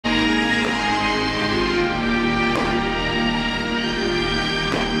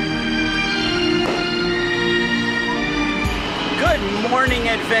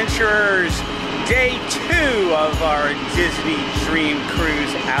adventurers, day 2 of our Disney Dream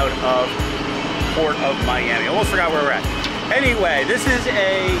Cruise out of Port of Miami. Almost forgot where we're at. Anyway, this is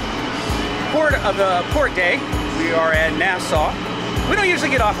a port day. We are at Nassau. We don't usually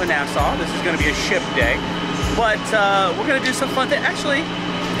get off of Nassau. This is going to be a ship day, but we're going to do some fun things. Actually,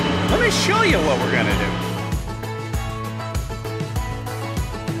 let me show you what we're going to do.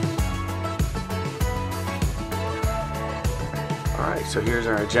 Alright, so here's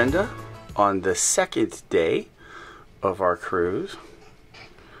our agenda on the second day of our cruise.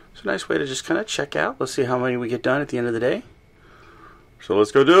 It's a nice way to just kind of check out. Let's see how many we get done at the end of the day. So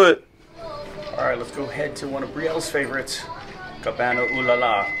let's go do it. Alright, let's go head to one of Brielle's favorites, Cabana Ooh La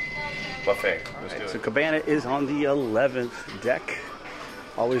La buffet. Let's do it. So Cabana is on the 11th deck.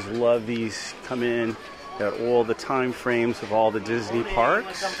 Always love these. Come in. Got all the time frames of all the Disney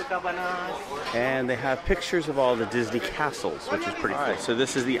parks, and they have pictures of all the Disney castles, which is pretty cool. So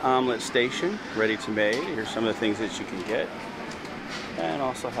this is the omelet station, ready to make. Here's some of the things that you can get, and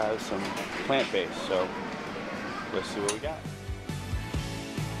also has some plant-based. So let's see what we got.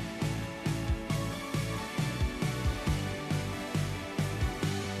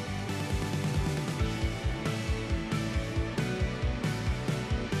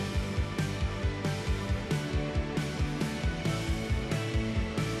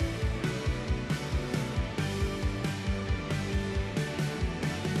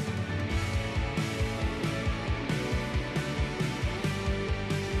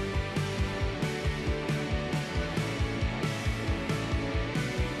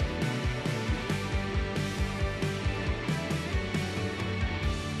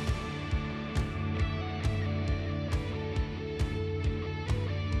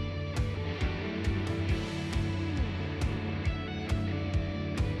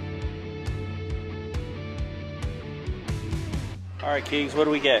 Alright, Keegs, what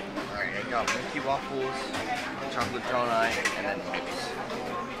do we get? Alright, I got Mickey waffles, chocolate donut, and then chips.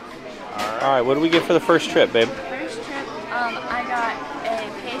 Alright, what do we get for the first trip, babe? First trip, I got a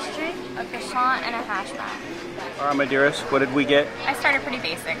pastry, a croissant, and a hash brown. Alright, my dearest, what did we get? I started pretty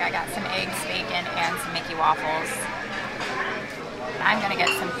basic. I got some eggs, bacon, and some Mickey waffles. I'm gonna get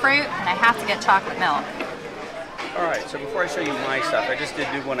some fruit, and I have to get chocolate milk. Alright, so before I show you my stuff, I just do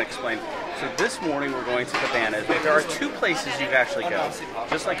want to explain. So this morning we're going to Cabanas. There are 2 places you can actually go.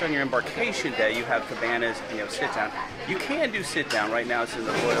 Just like on your embarkation day, you have Cabanas and you have sit down. You can do sit down. Right now it's in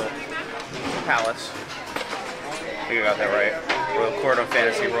the Royal Palace. I think I got that right. Royal Court of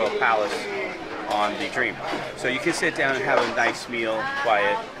Fantasy Royal Palace on the Dream. So you can sit down and have a nice meal,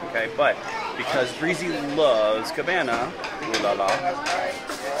 quiet, okay? But because Breezy loves Cabana, ooh la la,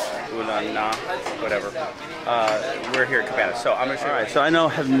 ooh la na, whatever, we're here at Cabana. So I'm gonna show you. Alright, so I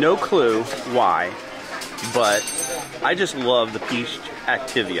have no clue why, but I just love the peach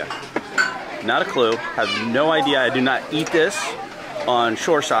Activia. Not a clue, have no idea. I do not eat this on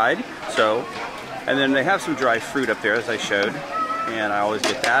shoreside, so, and then they have some dry fruit up there as I showed, and I always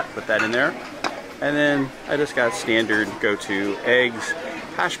get that, put that in there. And then I just got standard go-to eggs,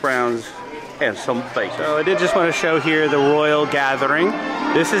 hash browns, and some bacon. So I did just want to show here the Royal Gathering.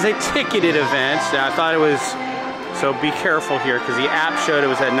 This is a ticketed event. Now I thought it was, so be careful here because the app showed it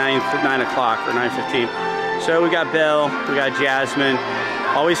was at 9 o'clock or 9:15. So we got Belle, we got Jasmine,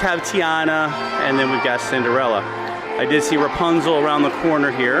 always have Tiana, and then we've got Cinderella. I did see Rapunzel around the corner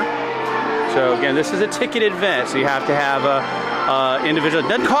here. So again, this is a ticketed event, so you have to have a individual. It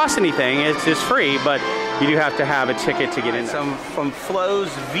doesn't cost anything, it's just free, but you do have to have a ticket to get in. Some from Flo's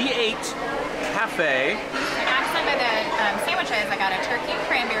V8 Cafe. And add some of the sandwiches. I got a turkey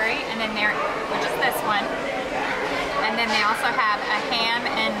cranberry, and then which is this one. And then they also have a ham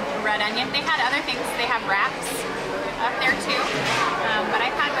and red onion. They had other things. They have wraps up there too. But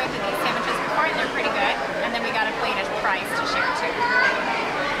I've had both of these sandwiches before, and they're pretty good. And then we got a plate of fries to share too.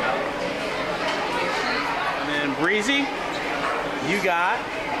 And then Breezy, you got?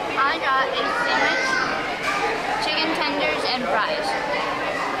 I got a sandwich, chicken tenders, and fries.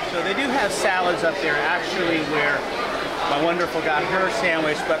 So they do have salads up there actually where my wonderful got her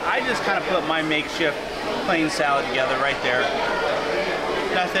sandwich, but I just kind of put my makeshift plain salad together right there.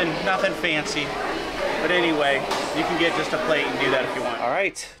 Nothing fancy. But anyway, you can get just a plate and do that if you want.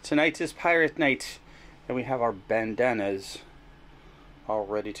 Alright, tonight is Pirate Night, and we have our bandanas all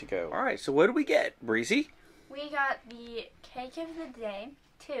ready to go. Alright, so what do we get, Breezy? We got the cake of the day,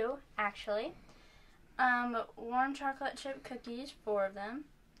 2 actually. Warm chocolate chip cookies, 4 of them.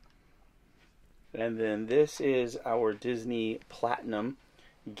 And then this is our Disney Platinum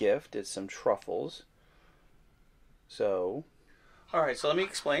gift. It's some truffles. So All right, so let me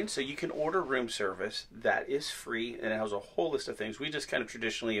explain. So you can order room service. That is free, and it has a whole list of things. We just kind of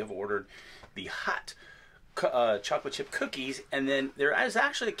traditionally have ordered the hot chocolate chip cookies, and then there is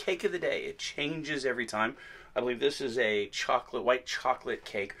actually a cake of the day. It changes every time. I believe this is a white chocolate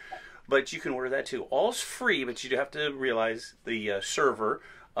cake, but you can order that too. All's free, but you do have to realize the server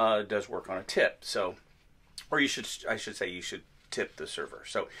does work on a tip. So, or I should say you should tip the server.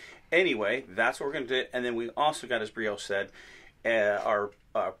 So anyway, that's what we're going to do. And then we also got, as Brielle said, our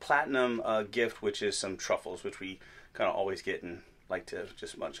platinum gift, which is some truffles, which we kind of always get and like to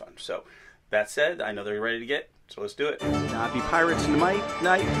just munch on. So that said, I know they're ready to get, so let's do it. Not be pirates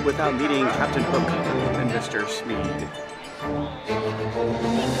night without meeting Captain Hook and Mr. Smead.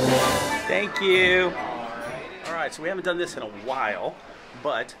 Thank you. All right, so we haven't done this in a while,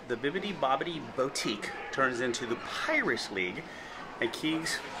 but the Bibbidi Bobbidi Boutique turns into the Pirates League. And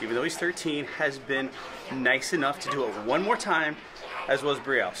Keegs, even though he's 13, has been nice enough to do it one more time, as was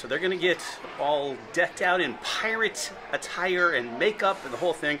Brielle. So they're going to get all decked out in pirate attire and makeup and the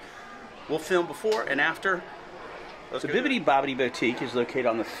whole thing. We'll film before and after. The Bibbidi Bobbidi Boutique is located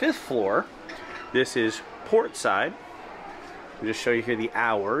on the 5th floor. This is port side. I'll just show you here the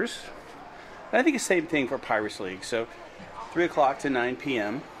hours. And I think it's the same thing for Pirates League. So 3 o'clock to 9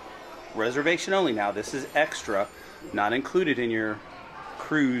 p.m. Reservation only now. This is extra, not included in your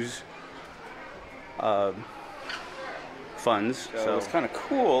cruise funds. So it's kind of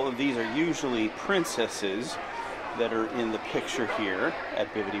cool. These are usually princesses that are in the picture here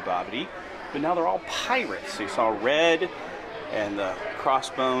at Bibbidi Bobbidi, but now they're all pirates. So you saw red and the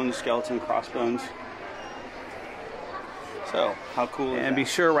crossbones, skeleton crossbones. So how cool is that? And be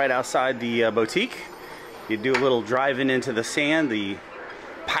sure right outside the boutique, you do a little driving into the sand, the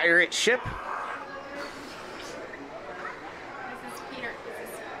pirate ship.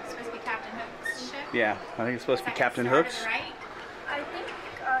 Yeah, I think it's supposed to be Captain Hook's. Right? I think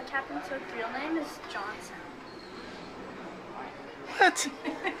Captain Hook's real name is Johnson. What?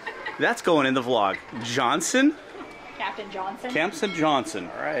 That's going in the vlog. Johnson? Captain Johnson. Captain Johnson.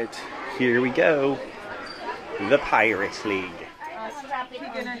 All right, here we go. The Pirates League.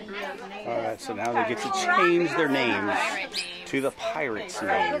 All right, so now they get to change their names to the Pirates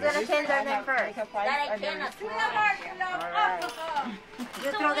name. Who's gonna change their name first?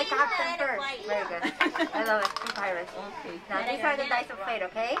 You throw the captain first. Very good. I love it. Two pirates. Now these are the dice of fate,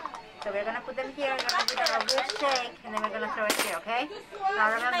 okay? So we're gonna put them here. We're gonna give it a good shake, and then we're gonna throw it here, okay?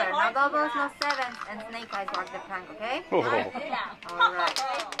 Now remember, no doubles, no sevens, and snake eyes block the plank, okay? Oh. All right.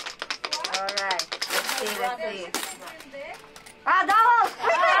 All right. Let's see. Ah, doubles! Oh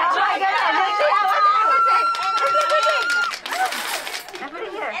my goodness! Let's see how much I put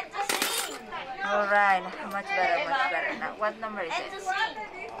it here. All right. Much better, much better. Now, what number is it?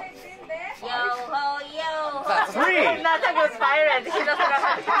 Yo ho yo ho. 3. Not a good pirate. He doesn't know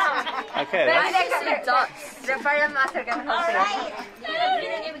how to count. Okay, that's the pirate master can help you.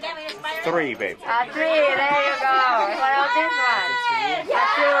 3, babe. 3. There you go. What about this one? 2.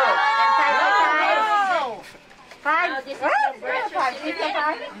 And side by side. 5. Where's the 5? Is it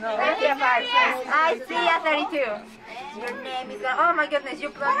 5? No. Where's the 5? I see a 32. Your name is gonna. Oh my goodness! You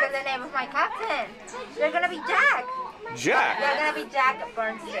plugged in the name of my captain. You're gonna be Jack. Jack. You're gonna be Jack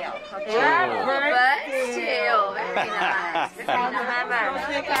Burnstail. Okay. Oh. Burnstail. Very nice. Remember. No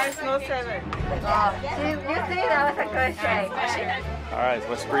snake eyes, no seven. Oh, you see that was a good shake. All right,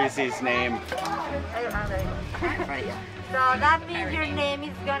 what's Breezy's name? So that means your name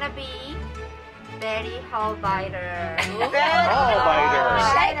is gonna be Betty Hallbiter. Hallbiter.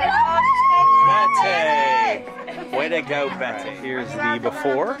 Betty. Way to go, Betty. Here's the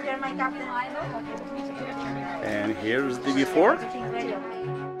before. And here's the before.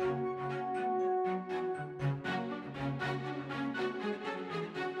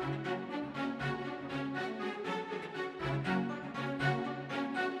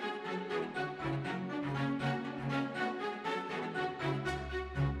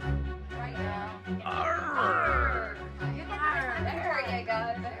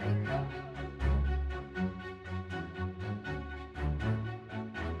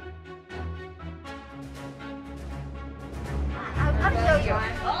 I'll show you.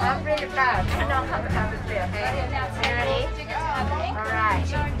 I'm really proud. I know how to count this way, okay? You ready? Alright.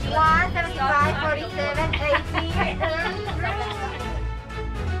 1, 75, 47, 80.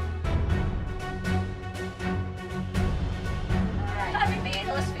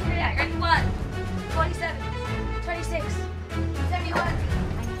 Let's figure it out. Ready? 1, 27, 26, 71,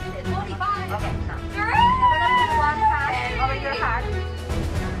 45. Okay, now. We're gonna put one hand over your heart. Do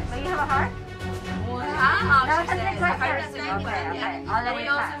you have a heart? Ah, No, she it's a says. good I heard question. that. Okay. All the And way we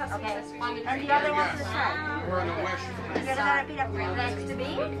also back. have some Okay. pastries. And the other one's the same. You're gonna repeat after me. Next to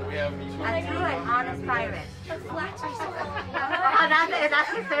me, a true and honest pirate. Oh, that's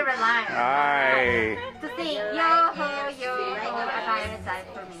his favorite line. Aye. To sing yo ho yo ho a pirate side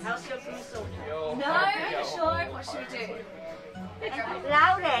for me. No, short. What should we do?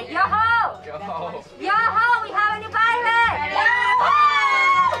 Louder, yo ho! Yo ho! We have a new pirate! Yo ho!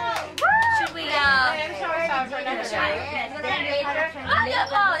 Should we, another try? Oh, yeah,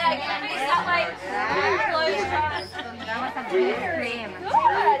 oh, there you go. Is that like close shot? That was a good cream. Good,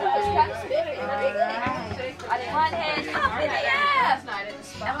 that was practicing. One hand up in the air.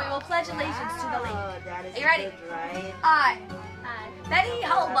 And we will pledge allegiance to the lead. Are you ready? I, Betty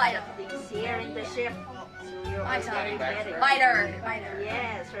Holbiter. Here in the ship. My turn. Biter.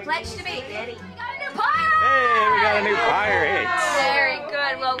 Yes. Pledge to be. Betty. We got a new pirate! Hey, we got a new pirate. Very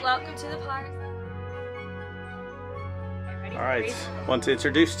good. Well, welcome to the pirates. All right, want to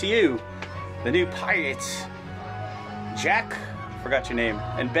introduce to you the new pirates, Jack, forgot your name,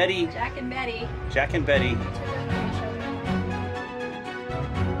 and Betty. Jack and Betty. Jack and Betty.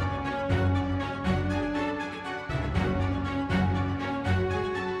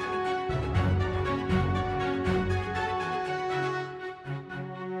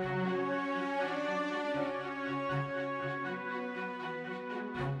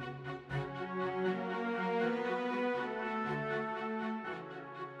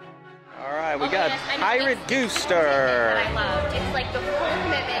 All right, we got Pirate Gooster. I loved. It's like the full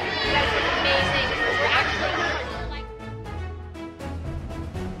mimic. You guys look amazing. We're actually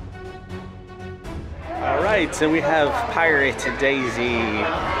All right, so we have Pirate Daisy.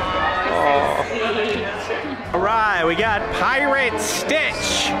 Oh. All right, we got Pirate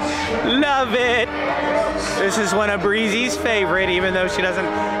Stitch. Love it. This is one of Breezy's favorite, even though she doesn't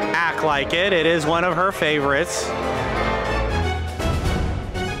act like it. It is one of her favorites.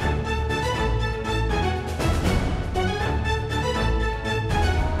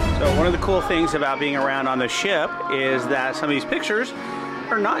 So one of the cool things about being around on the ship is that some of these pictures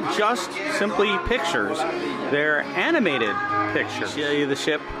are not just simply pictures. They're animated pictures. Show you the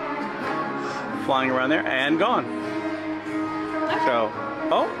ship flying around there and gone. So,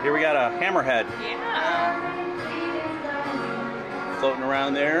 oh, here we got a hammerhead. Yeah. Floating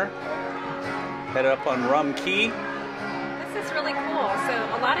around there. Headed up on Rum Key. This is really cool. So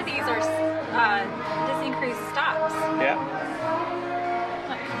a lot of these are Disney Cruise stops. Yeah.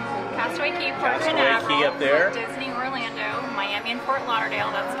 Castaway Key, Port Castaway Canaveral, Key up there. Disney Orlando, Miami and Fort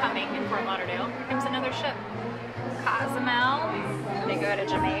Lauderdale. That's coming in Fort Lauderdale. Here comes another ship. Cozumel. They go to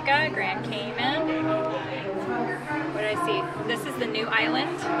Jamaica, Grand Cayman. What did I see? This is the new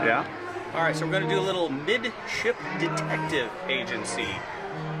island. Yeah. All right, so we're going to do a little midship detective agency.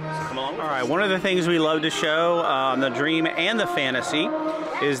 So come along. All right, one of the things we love to show on the Dream and the Fantasy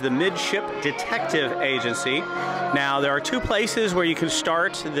is the midship detective agency. Now, there are two places where you can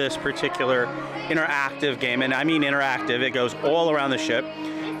start this particular interactive game, and I mean interactive. It goes all around the ship.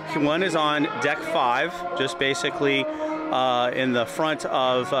 One is on deck 5, just basically in the front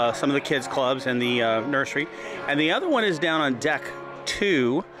of some of the kids' clubs and the nursery. And the other one is down on deck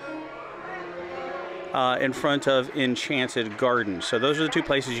 2 in front of Enchanted Garden. So those are the two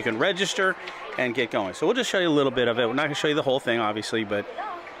places you can register and get going. So we'll just show you a little bit of it. We're not going to show you the whole thing, obviously, but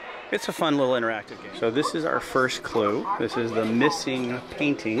it's a fun little interactive game. So this is our first clue. This is the missing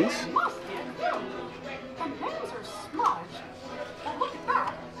paintings.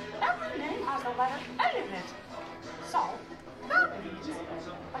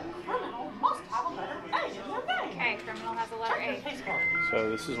 Okay, criminal has a letter A. So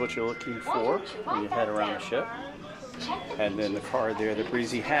this is what you're looking for when you head around the ship. And then the card there that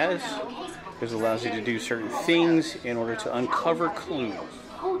Breezy has is allows you to do certain things in order to uncover clues.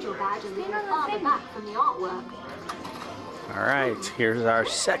 Hold your badge a little farther back from the artwork. All right, here's our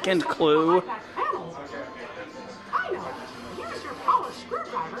second clue. I know. Use your polished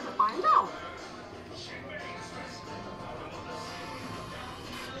screwdriver to find out.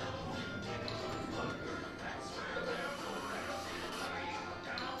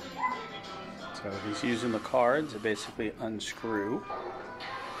 So he's using the cards to basically unscrew.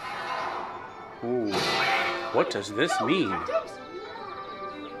 Ooh, what does this mean?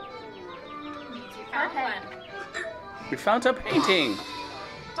 Found one. We found a painting.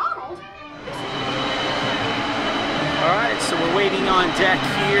 Donald? All right, so we're waiting on deck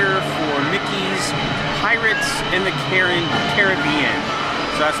here for Mickey's Pirates in the Caribbean.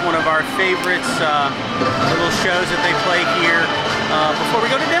 So that's one of our favorites, little shows that they play here before we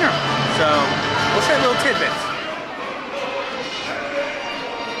go to dinner. So we'll show you little tidbits.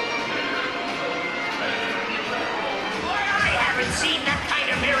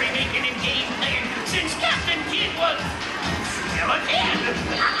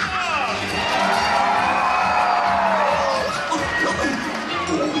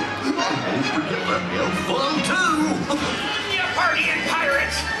 Fun too! You partying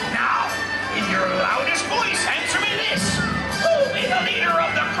pirates! Now, in your loudest voice, answer me this! Who'll be the leader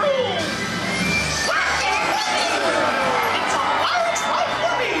of the crew? It's a large one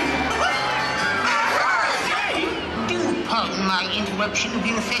for me! Do pardon my interruption of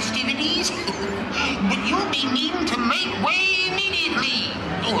your festivities, but you'll be needing to make way immediately,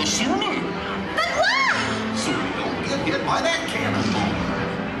 or sooner. But why? So you don't get hit by that cannonball.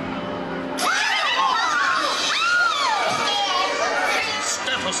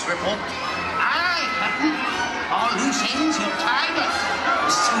 Ripple. I haven't. All loose ends are tied up,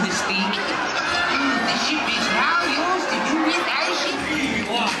 so to speak. The ship is now yours to do with as you please.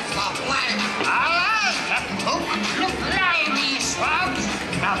 Aye, Captain Hope. Look lively, you swabs.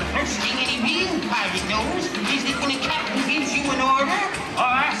 Now, the first thing any real pirate knows is that when a captain gives you an order or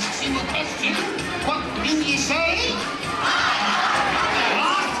asks you a question, what do you say?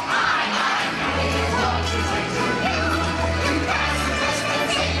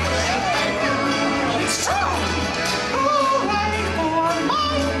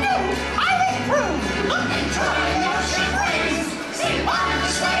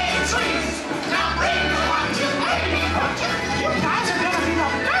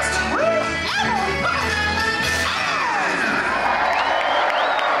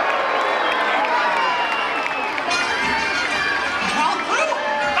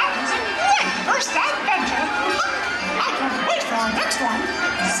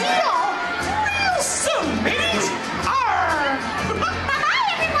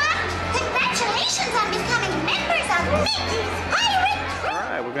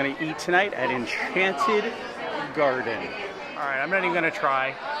 We're going to eat tonight at Enchanted Garden. All right, I'm not even going to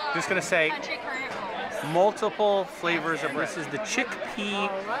try. Just going to say multiple flavors of this is the chickpea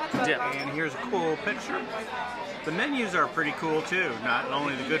dip. And here's a cool picture. The menus are pretty cool too. Not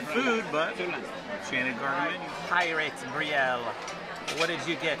only the good food, but Enchanted Garden menu. Pirate Brielle, what did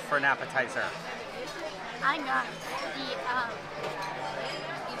you get for an appetizer? I got the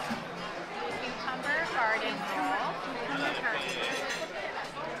cucumber garden roll.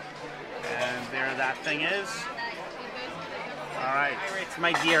 And there that thing is. All right, it's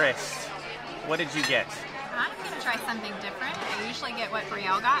my dearest. What did you get? I'm going to try something different. I usually get what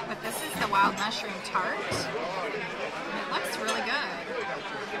Brielle got, but this is the wild mushroom tart. And it looks really good.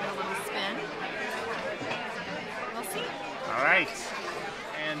 Give it a little spin. We'll see. All right.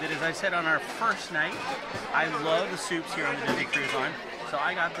 And as I said on our first night, I love the soups here on the Disney Cruise Line. So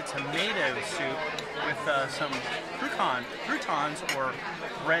I got the tomato soup with some croutons or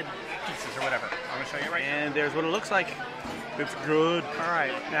bread pieces or whatever. I'm going to show you right now. And there's what it looks like. It's good. All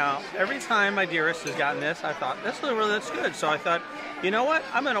right. Now, every time my dearest has gotten this, I thought, this looks good. So I thought, you know what?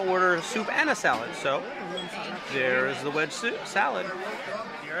 I'm going to order a soup and a salad. So there's the wedge soup salad.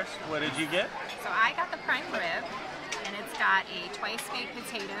 Dearest, what did you get? So I got the prime rib, and it's got a twice baked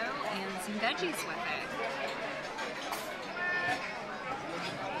potato and some veggies with it.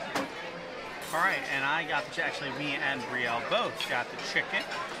 All right, and I got actually me and Brielle both got the chicken,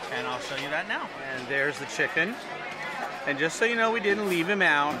 and I'll show you that now. And there's the chicken. And just so you know, we didn't leave him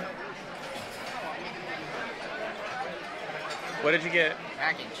out. What did you get?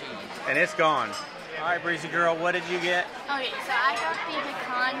 Mac and cheese. And it's gone. All right, Breezy Girl, what did you get? Okay, so I got the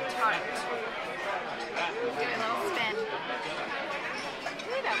pecan tart. Do a little spin.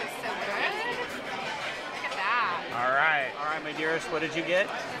 Ooh, that was so good. Look at that. All right, my dearest, what did you get?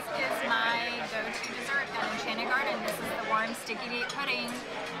 This is my go-to dessert at Enchanted Garden. This is the warm sticky date pudding.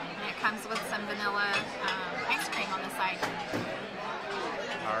 And it comes with some vanilla ice cream on the side.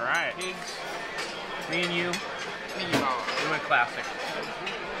 All right. Pigs, me and you, we went classic.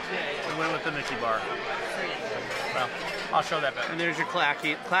 We went with the Mickey bar. Well, I'll show that better. And there's your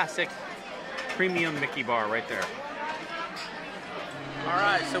classic premium Mickey bar right there. All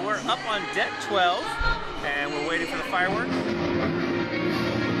right, so we're up on deck 12, and we're waiting for the fireworks.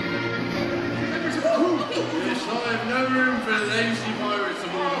 Yes, I have no room for lazy pirates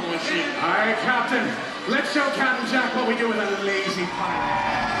aboard my ship. Aye, Captain. Let's show Captain Jack what we do with a lazy pirate.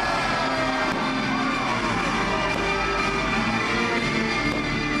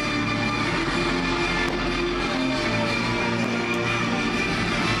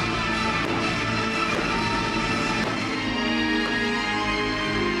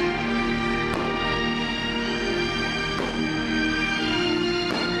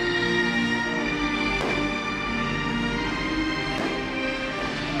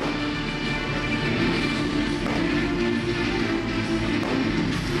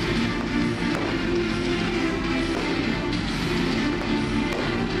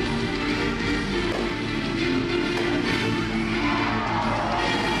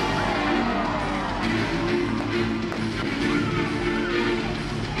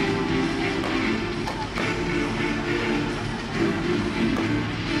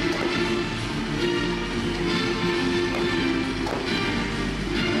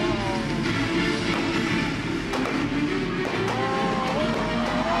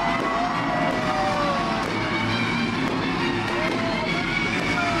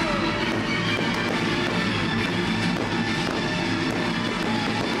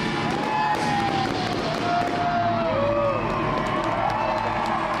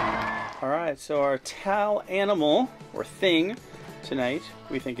 Alright, so our towel animal, or thing, tonight,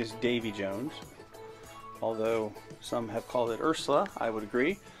 we think is Davy Jones. Although some have called it Ursula, I would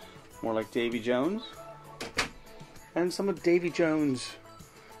agree. More like Davy Jones. And some of Davy Jones'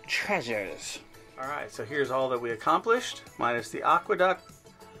 treasures. Alright, so here's all that we accomplished, minus the aqueduct,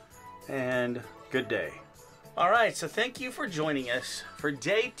 and good day. Alright, so thank you for joining us for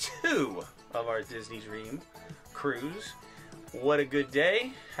day 2 of our Disney Dream cruise. What a good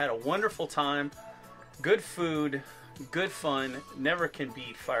day. Had a wonderful time. Good food, good fun. Never can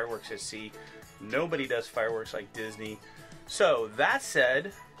beat fireworks at sea. Nobody does fireworks like Disney. So that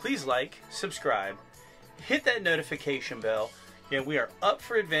said, please like, subscribe, hit that notification bell. Yeah, we are up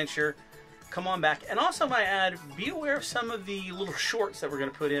for adventure. Come on back. And also, might add, be aware of some of the little shorts that we're going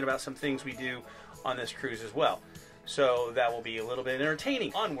to put in about some things we do on this cruise as well. So that will be a little bit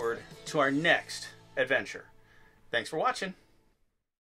entertaining. Onward to our next adventure. Thanks for watching.